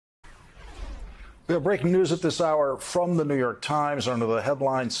We have breaking news at this hour from the New York Times under the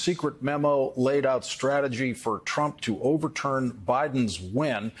headline, "Secret Memo Laid Out Strategy for Trump to Overturn Biden's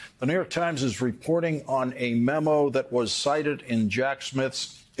Win." The New York Times is reporting on a memo that was cited in Jack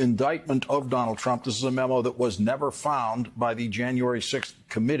Smith's indictment of Donald Trump. This is a memo that was never found by the January 6th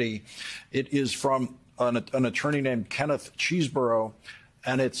committee. It is from an attorney named Kenneth Cheeseborough,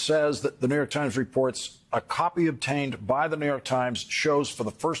 and it says that the New York Times reports a copy obtained by the New York Times shows for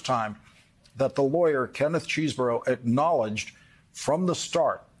the first time that the lawyer, Kenneth Cheeseborough, acknowledged from the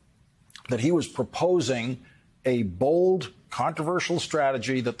start that he was proposing a bold, controversial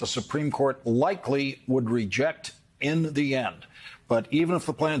strategy that the Supreme Court likely would reject in the end. But even if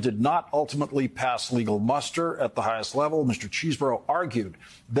the plan did not ultimately pass legal muster at the highest level, Mr. Cheeseborough argued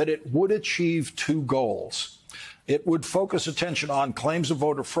that it would achieve two goals. It would focus attention on claims of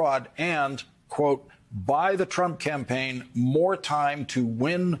voter fraud and, quote, buy the Trump campaign more time to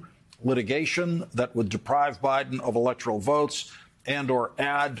win litigation that would deprive Biden of electoral votes and or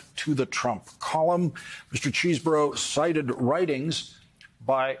add to the Trump column. Mr. Cheeseborough cited writings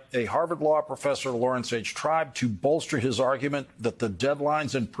by a Harvard law professor, Lawrence H. Tribe, to bolster his argument that the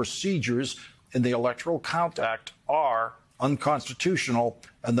deadlines and procedures in the Electoral Count Act are unconstitutional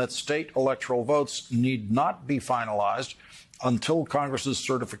and that state electoral votes need not be finalized until Congress's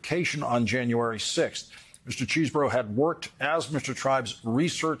certification on January 6th. Mr. Cheeseborough had worked as Mr. Tribe's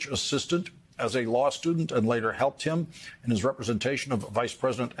research assistant as a law student and later helped him in his representation of Vice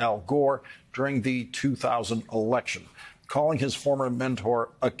President Al Gore during the 2000 election, calling his former mentor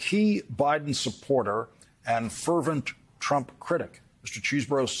a key Biden supporter and fervent Trump critic. Mr.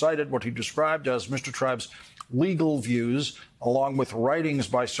 Cheeseborough cited what he described as Mr. Tribe's legal views, along with writings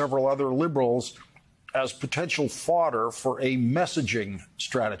by several other liberals, as potential fodder for a messaging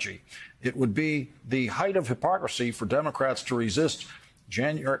strategy. It would be the height of hypocrisy for Democrats to resist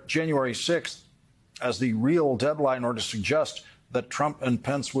January 6th as the real deadline or to suggest that Trump and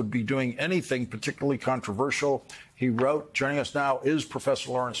Pence would be doing anything particularly controversial. He wrote. Joining us now is Professor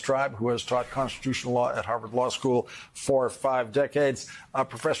Lawrence Tribe, who has taught constitutional law at Harvard Law School for 5 decades.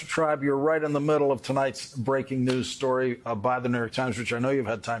 Professor Tribe, you're right in the middle of tonight's breaking news story by the New York Times, which I know you've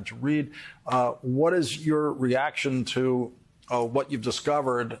had time to read. What is your reaction to what you've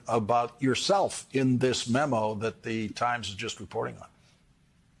discovered about yourself in this memo that the Times is just reporting on?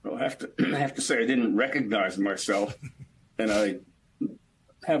 Well, I have to say I didn't recognize myself, and I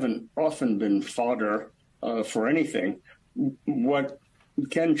haven't often been fodder for anything. What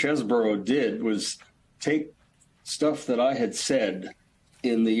Ken Cheeseborough did was take stuff that I had said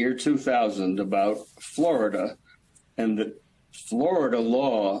in the year 2000 about Florida, and that Florida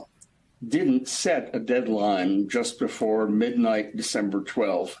law didn't set a deadline just before midnight December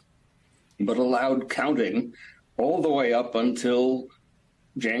 12, but allowed counting all the way up until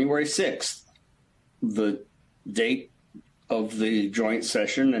January 6th, the date of the joint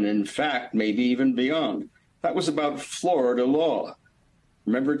session, and in fact, maybe even beyond. That was about Florida law.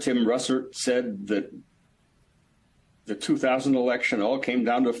 Remember, Tim Russert said that the 2000 election all came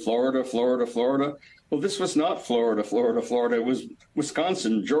down to Florida, Florida, Florida. Well, this was not Florida, Florida, Florida. It was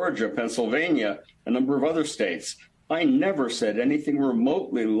Wisconsin, Georgia, Pennsylvania, a number of other states. I never said anything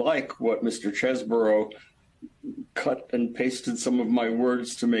remotely like what Mr. Cheeseborough cut and pasted some of my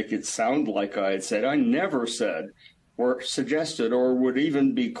words to make it sound like I had said. I never said or suggested or would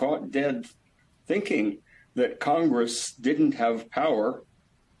even be caught dead thinking that Congress didn't have power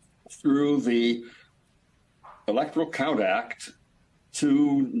through the Electoral Count Act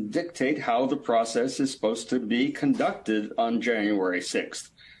to dictate how the process is supposed to be conducted on January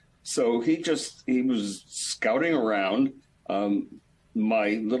 6th. So he was scouting around. My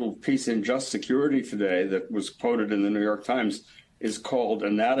little piece in Just Security today that was quoted in the New York Times is called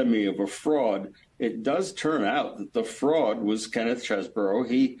Anatomy of a Fraud. It does turn out that the fraud was Kenneth Cheeseborough.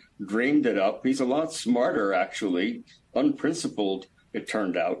 He dreamed it up. He's a lot smarter, actually, unprincipled, it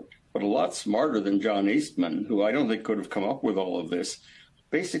turned out, but a lot smarter than John Eastman, who I don't think could have come up with all of this.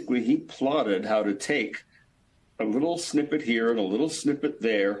 Basically, he plotted how to take a little snippet here and a little snippet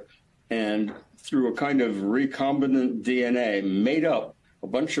there, and through a kind of recombinant DNA, made up a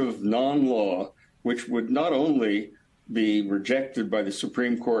bunch of non-law, which would not only be rejected by the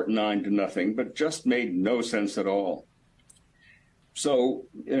Supreme Court 9-0, but just made no sense at all. So,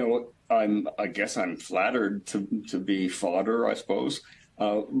 I guess I'm flattered to be fodder, I suppose,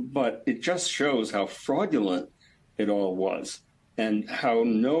 but it just shows how fraudulent it all was and how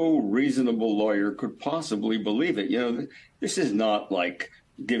no reasonable lawyer could possibly believe it. This is not like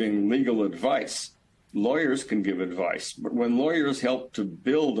giving legal advice. Lawyers can give advice, but when lawyers help to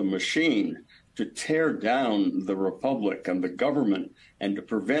build a machine to tear down the republic and the government and to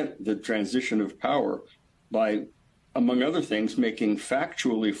prevent the transition of power by, among other things, making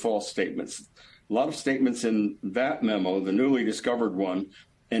factually false statements. A lot of statements in that memo, the newly discovered one,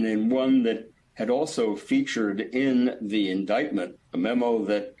 and in one that had also featured in the indictment, a memo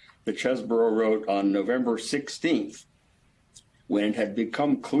that Chesbrough wrote on November 16th, when it had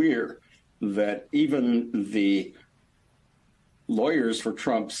become clear that even the lawyers for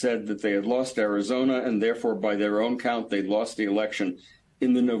Trump said that they had lost Arizona and therefore by their own count they'd lost the election.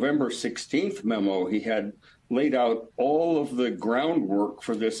 In the November 16th memo, he had laid out all of the groundwork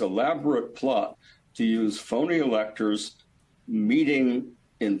for this elaborate plot to use phony electors, meeting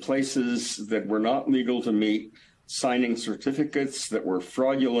in places that were not legal to meet, signing certificates that were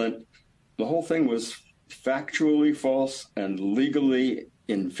fraudulent. The whole thing was factually false and legally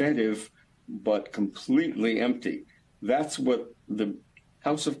inventive, but completely empty. That's what the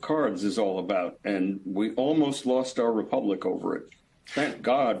House of Cards is all about, and we almost lost our republic over it. Thank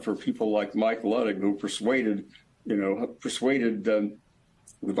God for people like Mike Ludwig, who persuaded the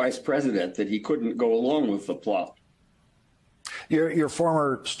vice president that he couldn't go along with the plot. Your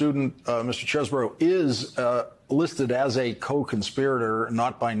former student, Mr. Chesbrough, is listed as a co-conspirator,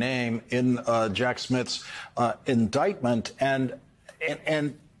 not by name, in Jack Smith's indictment, and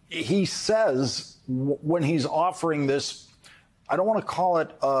he says when he's offering this, I don't want to call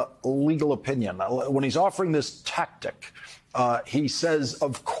it a legal opinion, when he's offering this tactic, he says,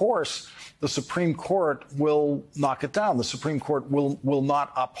 of course, the Supreme Court will knock it down. The Supreme Court will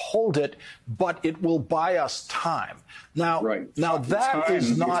not uphold it, but it will buy us time. Now, right. That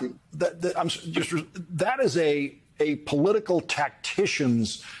is not that is a political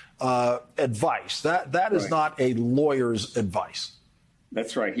tactician's advice. That is not a lawyer's advice.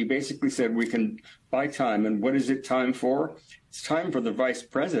 That's right. He basically said we can buy time. And what is it time for? It's time for the vice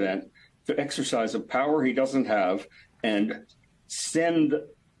president to exercise a power he doesn't have and send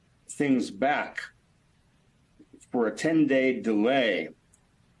things back for a 10-day delay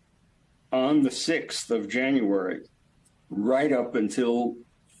on the 6th of January, right up until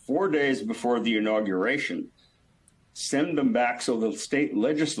 4 days before the inauguration. Send them back so the state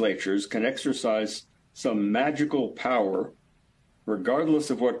legislatures can exercise some magical power, regardless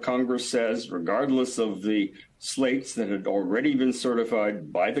of what Congress says, regardless of the slates that had already been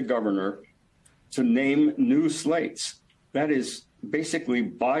certified by the governor, to name new slates. That is basically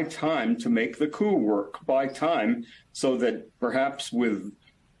buy time to make the coup work, buy time so that perhaps with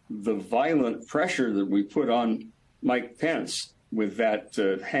the violent pressure that we put on Mike Pence with that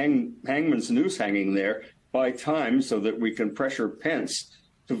hangman's noose hanging there, buy time so that we can pressure Pence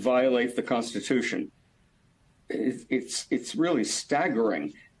to violate the Constitution. It's really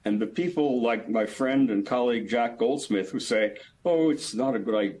staggering. And the people like my friend and colleague Jack Goldsmith who say, oh, it's not a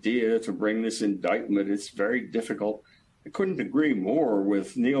good idea to bring this indictment, it's very difficult. I couldn't agree more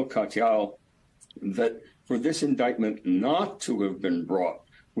with Neil Katyal that for this indictment not to have been brought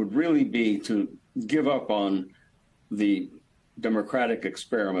would really be to give up on the democratic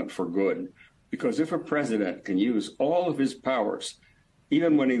experiment for good. Because if a president can use all of his powers,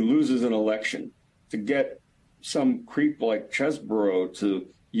 even when he loses an election, to get some creep like Chesbrough to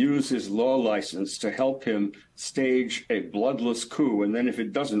use his law license to help him stage a bloodless coup, and then if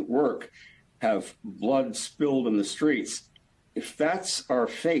it doesn't work, have blood spilled in the streets. If that's our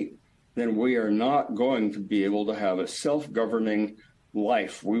fate, then we are not going to be able to have a self-governing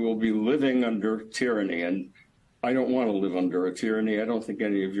life. We will be living under tyranny, and I don't want to live under a tyranny. I don't think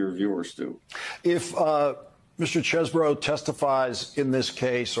any of your viewers do. If Mr. Chesbrough testifies in this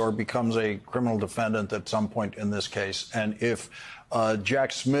case or becomes a criminal defendant at some point in this case, and if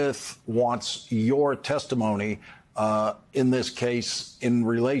Jack Smith wants your testimony in this case in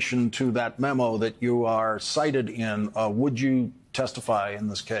relation to that memo that you are cited in, would you testify in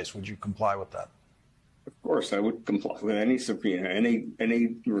this case? Would you comply with that? Of course, I would comply with any subpoena,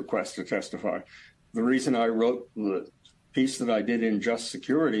 any request to testify. The reason I wrote the piece that I did in Just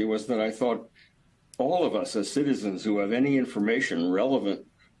Security was that I thought all of us as citizens who have any information relevant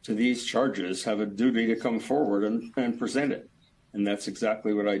to these charges have a duty to come forward and present it. And that's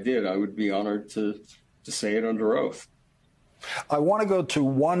exactly what I did. I would be honored to say it under oath. I want to go to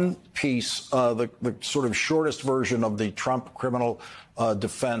one piece, the sort of shortest version of the Trump criminal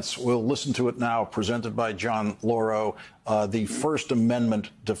defense. We'll listen to it now, presented by John Lauro, the First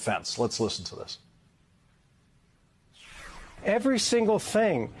Amendment defense. Let's listen to this. Every single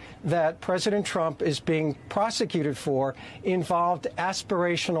thing that President Trump is being prosecuted for involved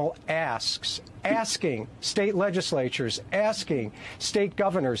aspirational asks, asking state legislatures, asking state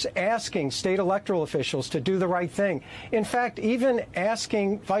governors, asking state electoral officials to do the right thing. In fact, even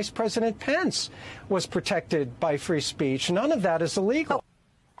asking Vice President Pence was protected by free speech. None of that is illegal.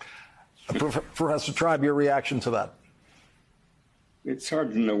 Professor Tribe, your reaction to that? It's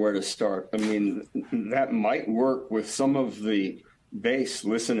hard to know where to start. I mean, that might work with some of the base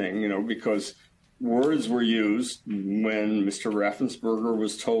listening, because words were used when Mr. Raffensperger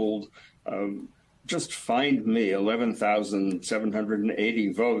was told, just find me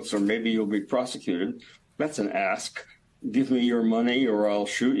 11,780 votes, or maybe you'll be prosecuted. That's an ask. Give me your money or I'll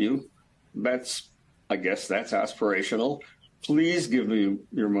shoot you. I guess that's aspirational. Please give me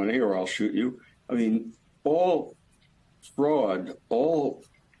your money or I'll shoot you. I mean, all fraud, all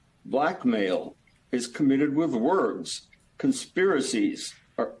blackmail is committed with words. Conspiracies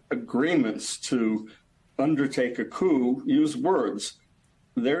are agreements to undertake a coup use words.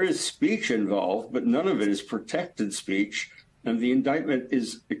 There is speech involved, but none of it is protected speech. And the indictment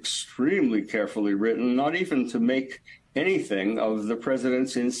is extremely carefully written, not even to make anything of the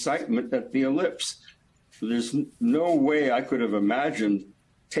president's incitement at the ellipse. There's no way I could have imagined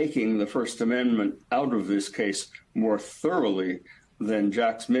taking the First Amendment out of this case more thoroughly than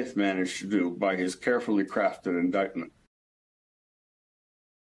Jack Smith managed to do by his carefully crafted indictment.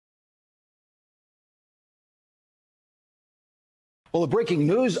 Well, the breaking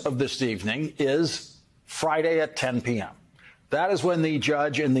news of this evening is Friday at 10 p.m. That is when the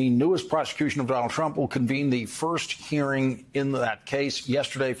judge in the newest prosecution of Donald Trump will convene the first hearing in that case.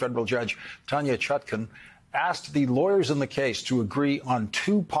 Yesterday, federal judge Tanya Chutkan asked the lawyers in the case to agree on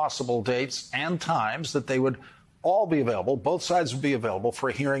two possible dates and times that they would all be available. Both sides would be available for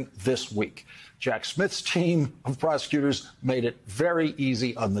a hearing this week. Jack Smith's team of prosecutors made it very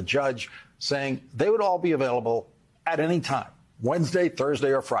easy on the judge, saying they would all be available at any time, Wednesday,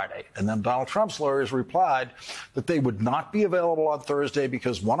 Thursday, or Friday. And then Donald Trump's lawyers replied that they would not be available on Thursday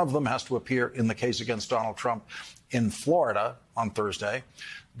because one of them has to appear in the case against Donald Trump in Florida on Thursday.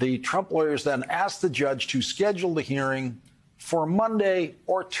 The Trump lawyers then asked the judge to schedule the hearing for Monday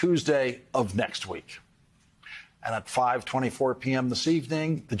or Tuesday of next week. And at 5:24 p.m. this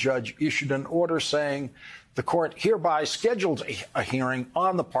evening, the judge issued an order saying the court hereby scheduled a hearing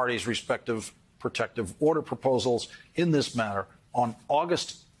on the parties' respective protective order proposals in this matter on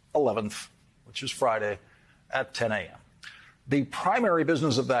August 11th, which is Friday, at 10 a.m. The primary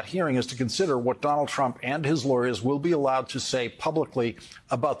business of that hearing is to consider what Donald Trump and his lawyers will be allowed to say publicly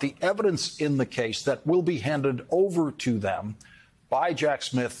about the evidence in the case that will be handed over to them by Jack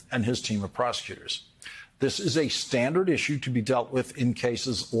Smith and his team of prosecutors. This is a standard issue to be dealt with in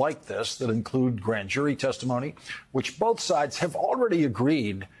cases like this that include grand jury testimony, which both sides have already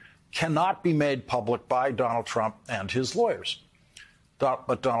agreed cannot be made public by Donald Trump and his lawyers.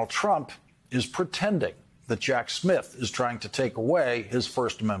 But Donald Trump is pretending that Jack Smith is trying to take away his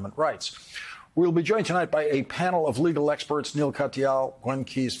First Amendment rights. We'll be joined tonight by a panel of legal experts, Neil Katyal, Gwen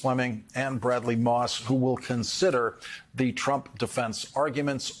Keyes-Fleming, and Bradley Moss, who will consider the Trump defense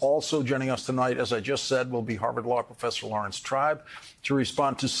arguments. Also joining us tonight, as I just said, will be Harvard Law professor Lawrence Tribe to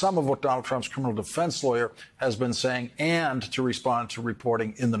respond to some of what Donald Trump's criminal defense lawyer has been saying and to respond to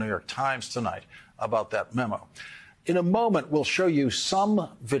reporting in the New York Times tonight about that memo. In a moment, we'll show you some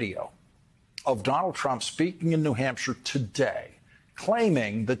video of Donald Trump speaking in New Hampshire today,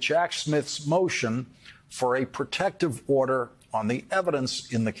 claiming that Jack Smith's motion for a protective order on the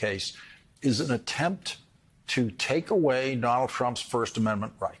evidence in the case is an attempt to take away Donald Trump's First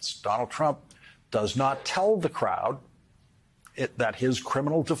Amendment rights. Donald Trump does not tell the crowd that his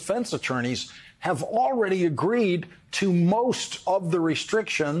criminal defense attorneys have already agreed to most of the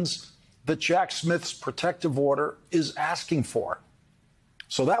restrictions that Jack Smith's protective order is asking for.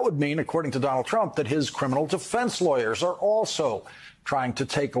 So that would mean, according to Donald Trump, that his criminal defense lawyers are also trying to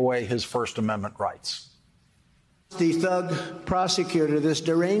take away his First Amendment rights. The thug prosecutor, this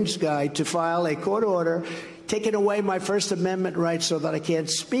deranged guy, to file a court order taking away my First Amendment rights so that I can't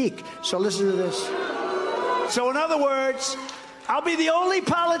speak. So listen to this. So in other words, I'll be the only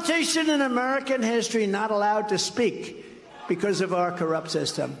politician in American history not allowed to speak because of our corrupt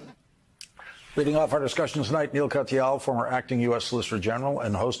system. Leading off our discussion tonight, Neil Katyal, former acting U.S. Solicitor General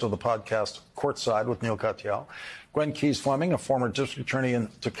and host of the podcast Courtside with Neil Katyal. Gwen Keyes-Fleming, a former district attorney in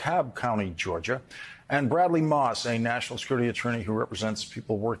DeKalb County, Georgia. And Bradley Moss, a national security attorney who represents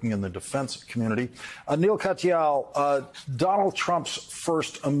people working in the defense community. Neil Katyal, Donald Trump's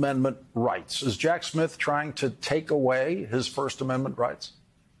First Amendment rights. Is Jack Smith trying to take away his First Amendment rights?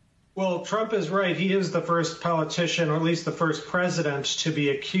 Well, Trump is right. He is the first politician, or at least the first president, to be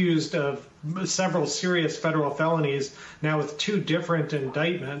accused of several serious federal felonies, now with 2 different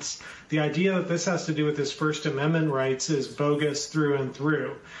indictments. The idea that this has to do with his First Amendment rights is bogus through and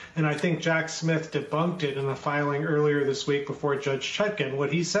through. And I think Jack Smith debunked it in a filing earlier this week before Judge Chutkan.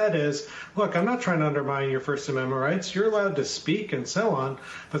 What he said is, look, I'm not trying to undermine your First Amendment rights. You're allowed to speak and so on.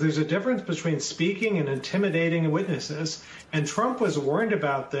 But there's a difference between speaking and intimidating witnesses. And Trump was warned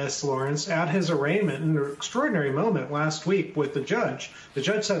about this, Lawrence, at his arraignment in an extraordinary moment last week with the judge. The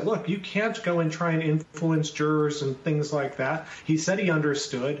judge said, look, you can't go and try and influence jurors and things like that. He said he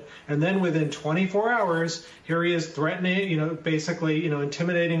understood. And then within 24 hours, here he is threatening, basically,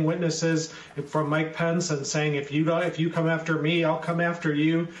 intimidating witnesses from Mike Pence and saying, if you come after me, I'll come after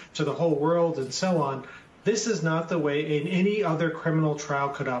you, to the whole world and so on. This is not the way any other criminal trial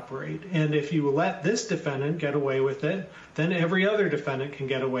could operate. And if you let this defendant get away with it, then every other defendant can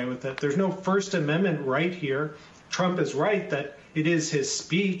get away with it. There's no First Amendment right here. Trump is right that it is his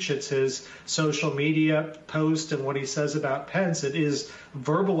speech, it's his social media post and what he says about Pence. It is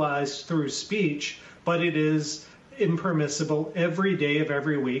verbalized through speech, but it is impermissible every day of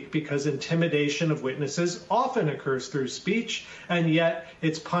every week because intimidation of witnesses often occurs through speech, and yet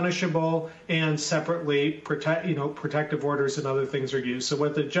it's punishable and separately protective orders and other things are used. So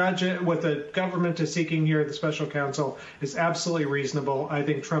what the government is seeking here, the special counsel, is absolutely reasonable. I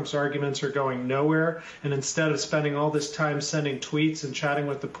think Trump's arguments are going nowhere, and instead of spending all this time sending tweets and chatting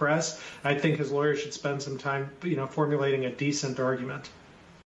with the press, I think his lawyers should spend some time, formulating a decent argument.